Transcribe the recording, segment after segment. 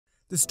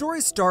The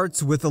story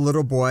starts with a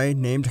little boy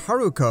named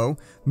Haruko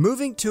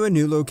moving to a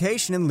new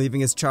location and leaving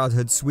his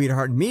childhood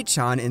sweetheart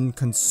Michan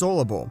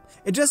inconsolable.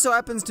 It just so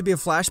happens to be a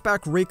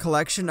flashback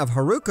recollection of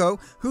Haruko,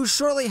 who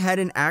shortly had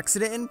an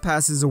accident and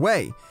passes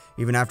away.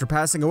 Even after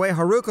passing away,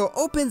 Haruko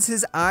opens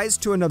his eyes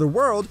to another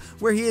world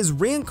where he is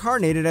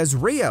reincarnated as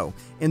Ryo,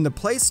 in the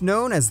place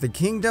known as the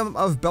Kingdom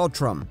of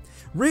Beltrum.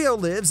 Ryo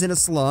lives in a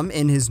slum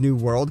in his new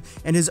world,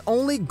 and his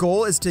only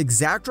goal is to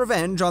exact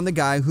revenge on the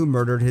guy who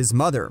murdered his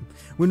mother.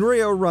 When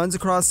Ryo runs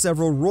across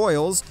several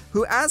royals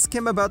who ask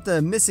him about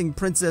the missing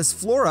Princess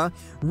Flora,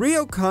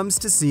 Ryo comes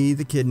to see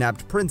the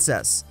kidnapped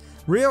princess.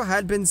 Ryo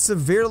had been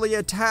severely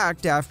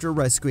attacked after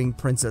rescuing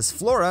Princess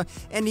Flora,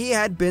 and he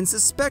had been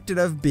suspected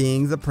of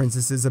being the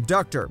princess's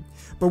abductor.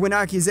 But when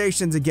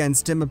accusations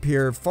against him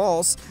appear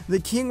false, the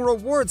king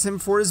rewards him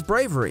for his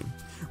bravery.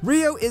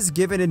 Ryo is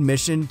given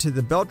admission to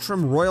the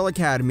Beltrum Royal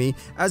Academy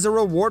as a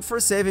reward for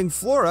saving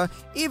Flora,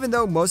 even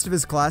though most of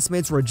his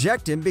classmates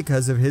reject him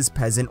because of his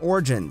peasant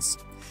origins.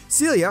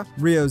 Celia,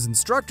 Ryo's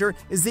instructor,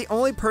 is the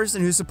only person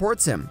who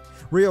supports him.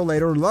 Ryo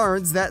later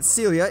learns that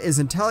Celia is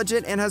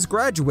intelligent and has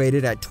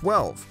graduated at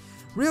 12.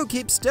 Ryo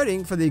keeps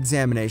studying for the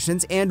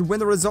examinations, and when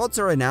the results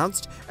are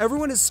announced,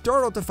 everyone is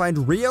startled to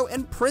find Ryo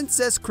and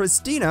Princess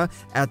Christina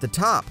at the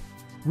top.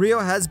 Ryo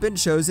has been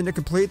chosen to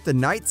complete the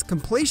night's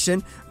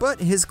completion, but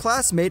his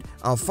classmate,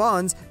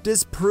 Alphonse,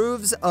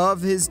 disapproves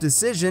of his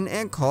decision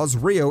and calls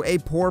Ryo a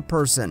poor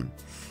person.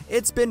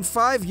 It's been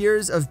 5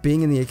 years of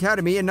being in the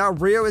academy, and now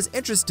Ryo is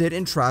interested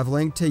in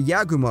traveling to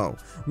Yagumo,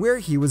 where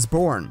he was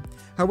born.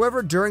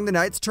 However, during the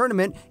night's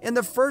tournament, in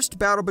the first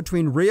battle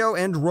between Ryo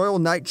and Royal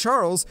Knight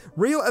Charles,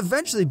 Ryo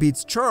eventually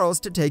beats Charles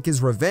to take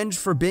his revenge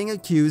for being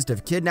accused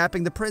of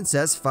kidnapping the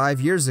princess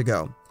 5 years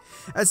ago.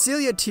 As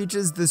Celia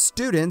teaches the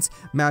students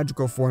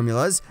magical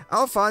formulas,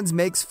 Alphonse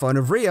makes fun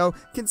of Ryo,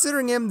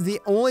 considering him the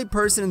only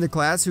person in the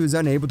class who is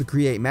unable to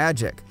create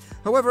magic.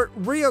 However,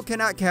 Ryo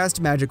cannot cast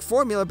magic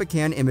formula but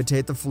can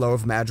imitate the flow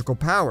of magical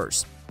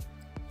powers.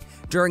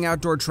 During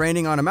outdoor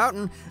training on a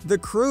mountain, the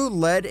crew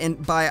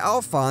led by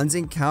Alphonse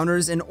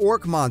encounters an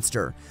orc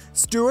monster.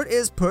 Stuart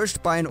is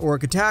pushed by an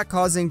orc attack,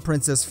 causing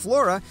Princess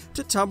Flora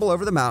to tumble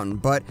over the mountain,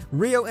 but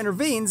Ryo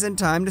intervenes in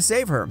time to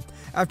save her.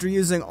 After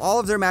using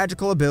all of their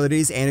magical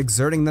abilities and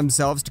exerting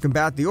themselves to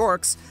combat the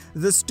orcs,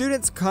 the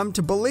students come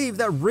to believe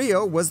that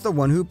Ryo was the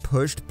one who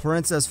pushed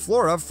Princess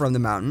Flora from the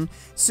mountain.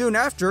 Soon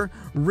after,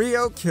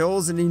 Ryo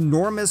kills an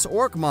enormous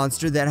orc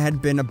monster that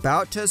had been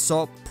about to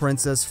assault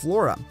Princess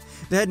Flora.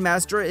 The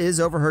headmaster is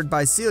overheard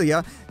by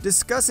Celia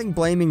discussing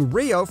blaming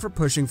Ryo for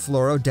pushing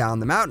Flora down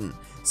the mountain.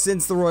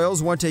 Since the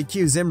royals want to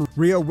accuse him,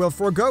 Ryo will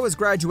forego his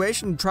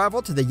graduation and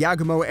travel to the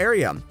Yagumo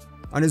area.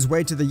 On his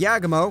way to the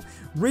Yagumo,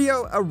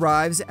 Ryo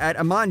arrives at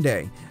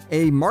Amande,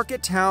 a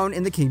market town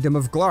in the kingdom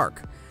of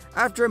Glark.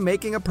 After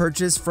making a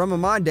purchase from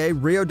Amande,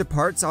 Ryo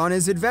departs on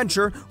his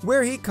adventure,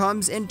 where he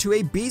comes into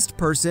a beast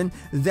person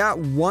that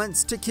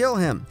wants to kill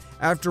him.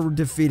 After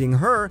defeating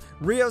her,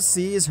 Ryo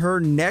sees her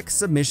neck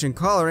submission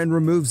collar and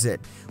removes it.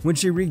 When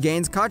she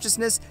regains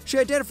consciousness, she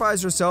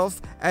identifies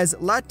herself as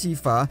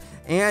Latifa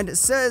and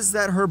says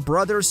that her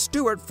brother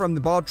Stuart from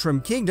the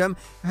Beltrum Kingdom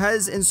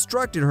has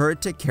instructed her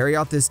to carry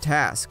out this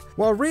task.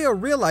 While Ryo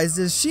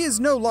realizes she is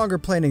no longer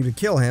planning to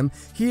kill him,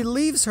 he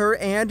leaves her,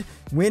 and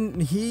when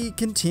he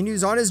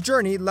continues on his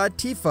journey,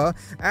 Latifa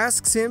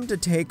asks him to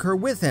take her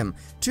with him,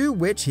 to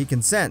which he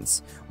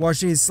consents. While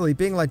she is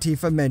sleeping,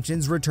 Latifa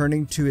mentions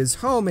returning to his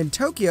home in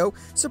Tokyo,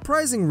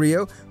 surprising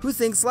Ryo, who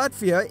thinks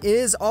Latvia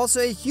is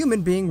also a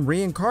human being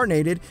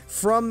reincarnated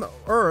from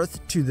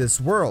Earth to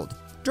this world.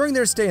 During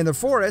their stay in the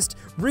forest,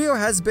 Ryo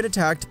has been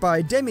attacked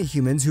by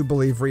demi-humans who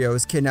believe Ryo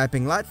is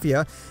kidnapping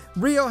Latvia.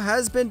 Ryo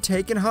has been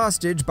taken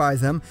hostage by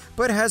them,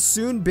 but has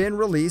soon been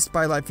released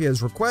by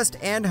Latvia's request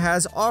and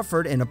has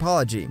offered an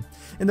apology.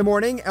 In the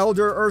morning,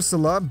 Elder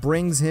Ursula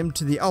brings him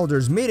to the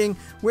elders' meeting,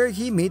 where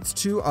he meets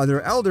 2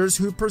 other elders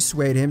who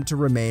persuade him to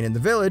remain in the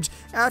village.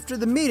 After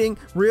the meeting,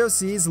 Ryo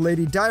sees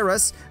Lady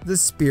Dyrus, the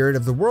spirit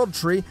of the world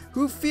tree,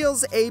 who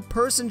feels a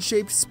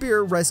person-shaped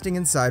spear resting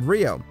inside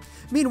Ryo.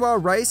 Meanwhile,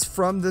 Rice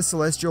from the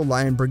Celestial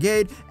Lion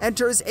Brigade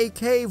enters a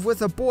cave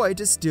with a boy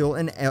to steal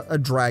a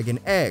dragon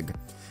egg.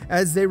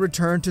 As they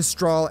return to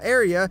Strahl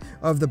area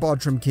of the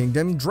Beltrum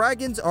Kingdom,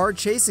 dragons are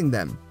chasing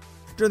them.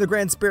 During the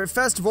Grand Spirit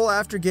Festival,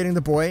 after getting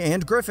the boy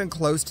and Griffin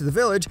close to the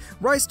village,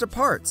 Rice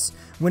departs.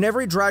 When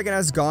every dragon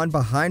has gone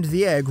behind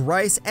the egg,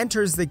 Rice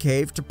enters the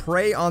cave to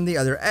prey on the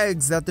other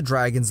eggs that the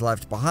dragons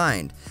left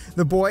behind.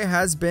 The boy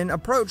has been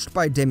approached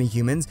by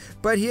demi-humans,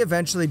 but he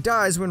eventually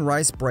dies when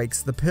Rice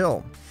breaks the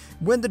pill.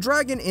 When the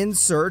dragon in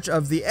search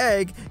of the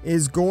egg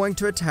is going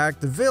to attack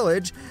the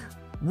village,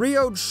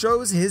 Ryo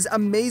shows his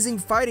amazing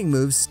fighting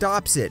moves,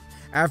 stops it.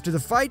 After the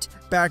fight,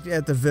 back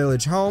at the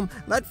village home,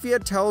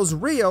 Latvia tells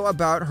Ryo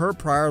about her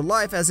prior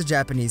life as a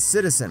Japanese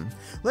citizen.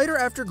 Later,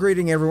 after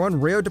greeting everyone,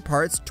 Ryo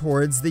departs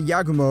towards the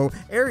Yagumo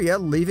area,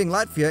 leaving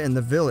Latvia in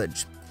the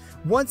village.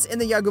 Once in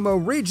the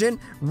Yagumo region,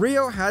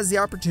 Ryo has the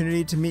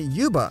opportunity to meet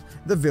Yuba,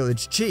 the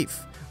village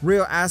chief.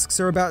 Ryo asks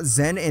her about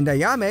Zen and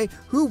Ayame,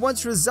 who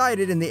once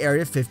resided in the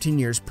area 15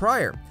 years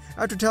prior.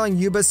 After telling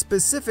Yuba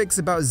specifics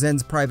about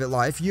Zen's private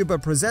life, Yuba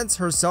presents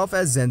herself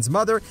as Zen's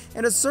mother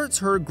and asserts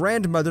her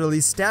grandmotherly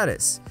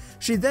status.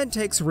 She then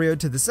takes Ryo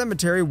to the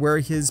cemetery where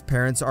his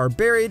parents are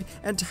buried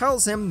and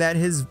tells him that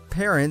his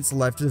parents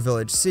left the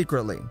village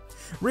secretly.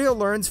 Ryo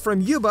learns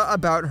from Yuba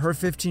about her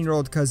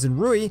 15-year-old cousin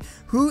Rui,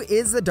 who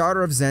is the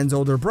daughter of Zen's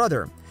older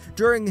brother.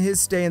 During his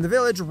stay in the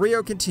village,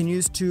 Ryo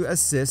continues to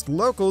assist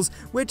locals,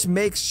 which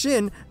makes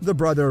Shin, the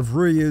brother of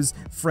Ryu's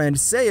friend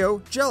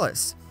Seo,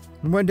 jealous.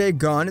 One day,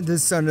 Gon, the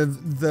son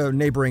of the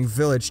neighboring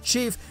village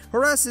chief,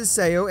 harasses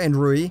Seo and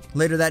Rui.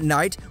 Later that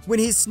night, when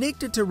he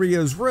sneaked into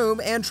Ryo's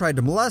room and tried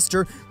to molest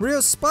her, Ryo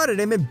spotted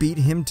him and beat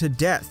him to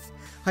death.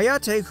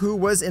 Hayate, who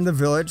was in the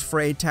village for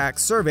a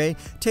tax survey,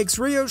 takes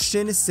Ryo,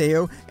 Shin,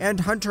 Seo, and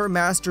hunter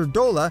master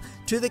Dola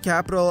to the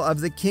capital of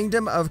the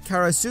kingdom of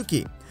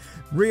Karasuki.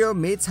 Ryo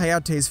meets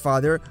Hayate's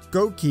father,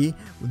 Goki,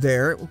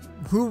 there,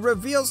 who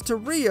reveals to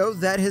Ryo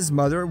that his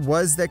mother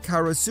was the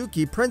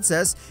Karasuki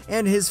princess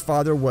and his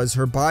father was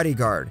her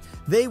bodyguard.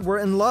 They were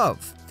in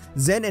love.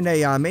 Zen and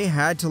Ayame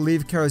had to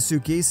leave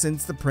Karasuki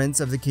since the prince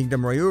of the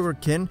kingdom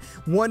Ryukin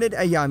wanted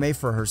Ayame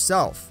for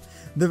herself.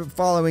 The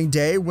following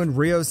day, when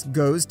Ryo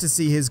goes to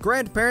see his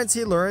grandparents,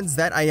 he learns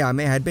that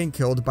Ayame had been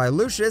killed by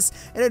Lucius,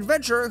 an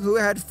adventurer who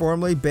had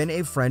formerly been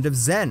a friend of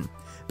Zen.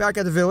 Back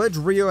at the village,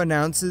 Ryo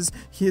announces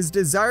his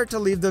desire to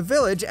leave the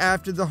village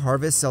after the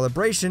harvest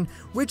celebration,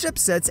 which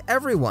upsets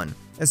everyone,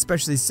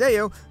 especially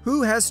Seo,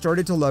 who has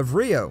started to love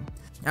Ryo.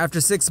 After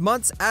 6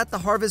 months at the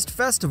Harvest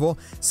Festival,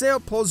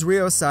 Seo pulls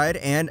Ryo aside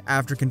and,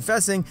 after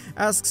confessing,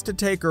 asks to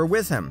take her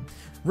with him.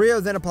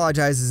 Ryo then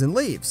apologizes and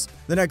leaves.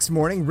 The next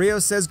morning, Ryo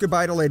says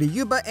goodbye to Lady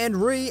Yuba and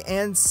Rui,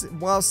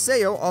 while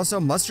Seo also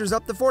musters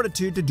up the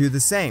fortitude to do the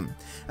same.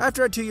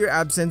 After a 2-year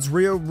absence,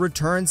 Ryo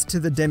returns to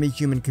the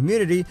demi-human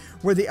community,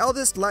 where the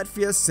eldest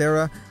Latvia,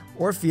 Sarah,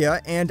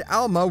 Orphia, and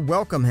Alma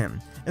welcome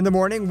him. In the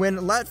morning, when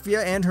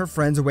Latvia and her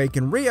friends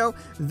awaken Ryo,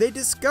 they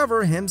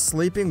discover him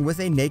sleeping with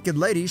a naked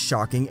lady,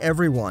 shocking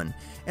everyone.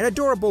 An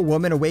adorable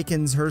woman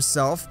awakens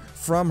herself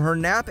from her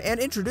nap and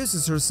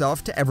introduces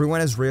herself to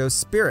everyone as Ryo's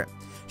spirit.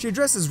 She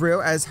addresses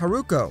Ryo as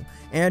Haruko,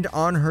 and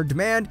on her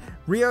demand,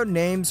 Ryo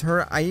names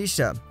her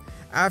Aisha.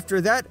 After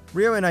that,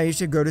 Ryo and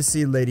Aisha go to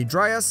see Lady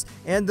Dryas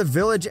and the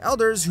village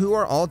elders, who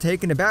are all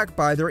taken aback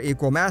by their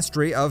equal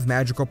mastery of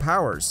magical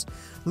powers.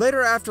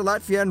 Later, after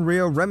Latvia and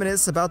Ryo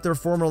reminisce about their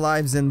former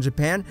lives in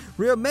Japan,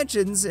 Ryo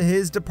mentions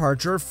his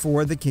departure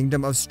for the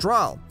kingdom of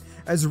Stral.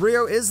 As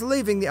Ryo is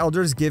leaving, the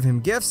elders give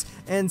him gifts,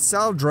 and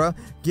Saldra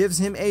gives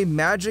him a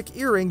magic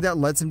earring that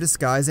lets him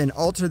disguise and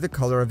alter the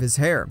color of his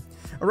hair.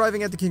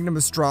 Arriving at the kingdom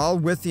of Stral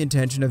with the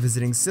intention of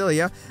visiting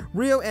Celia,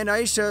 Ryo and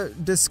Aisha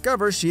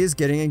discover she is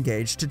getting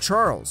engaged to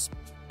Charles.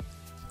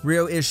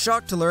 Ryo is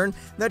shocked to learn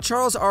that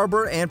Charles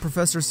Arbor and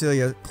Professor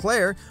Celia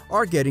Clare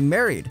are getting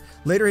married.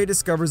 Later, he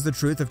discovers the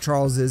truth of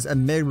Charles's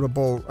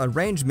amicable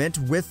arrangement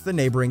with the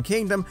neighboring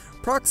kingdom,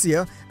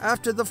 Proxia,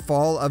 after the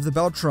fall of the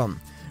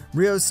Beltrum.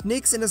 Ryo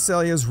sneaks into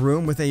Celia's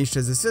room with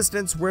Aisha's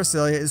assistance, where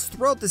Celia is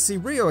thrilled to see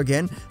Ryo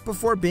again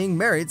before being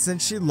married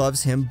since she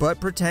loves him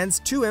but pretends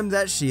to him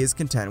that she is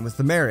content with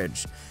the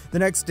marriage. The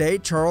next day,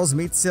 Charles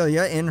meets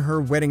Celia in her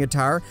wedding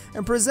attire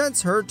and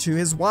presents her to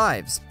his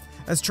wives.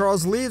 As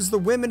Charles leaves, the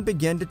women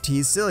begin to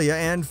tease Celia,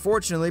 and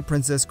fortunately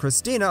Princess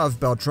Christina of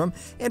Beltrum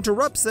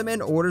interrupts them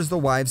and orders the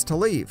wives to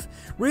leave.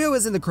 Ryo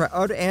is in the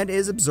crowd and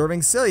is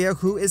observing Celia,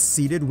 who is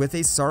seated with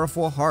a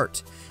sorrowful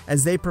heart.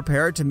 As they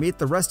prepare to meet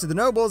the rest of the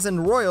nobles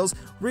and royals,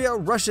 Ryo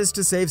rushes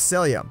to save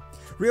Celia.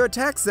 Ryo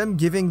attacks them,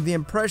 giving the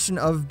impression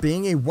of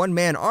being a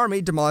one-man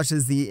army,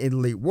 demolishes the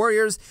elite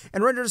warriors,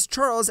 and renders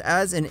Charles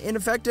as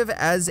ineffective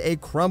as a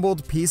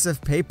crumbled piece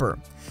of paper.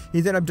 He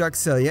then abducts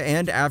Celia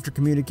and, after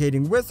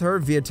communicating with her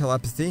via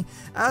telepathy,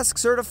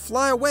 asks her to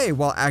fly away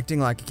while acting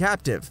like a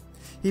captive.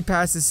 He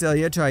passes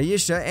Celia to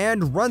Aisha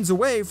and runs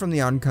away from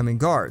the oncoming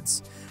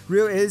guards.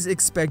 Ryo is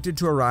expected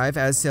to arrive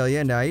as Celia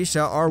and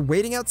Aisha are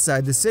waiting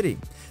outside the city.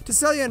 To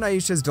Celia and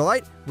Aisha's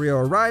delight, Ryo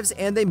arrives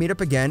and they meet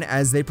up again.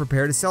 As they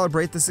prepare to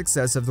celebrate the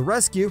success of the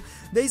rescue,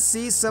 they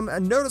see some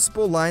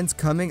noticeable lines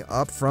coming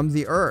up from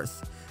the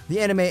earth. The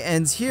anime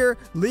ends here,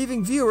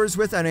 leaving viewers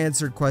with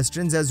unanswered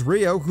questions as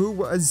Ryo, who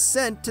was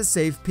sent to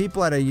save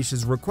people at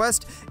Aisha's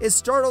request, is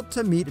startled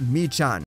to meet Michan.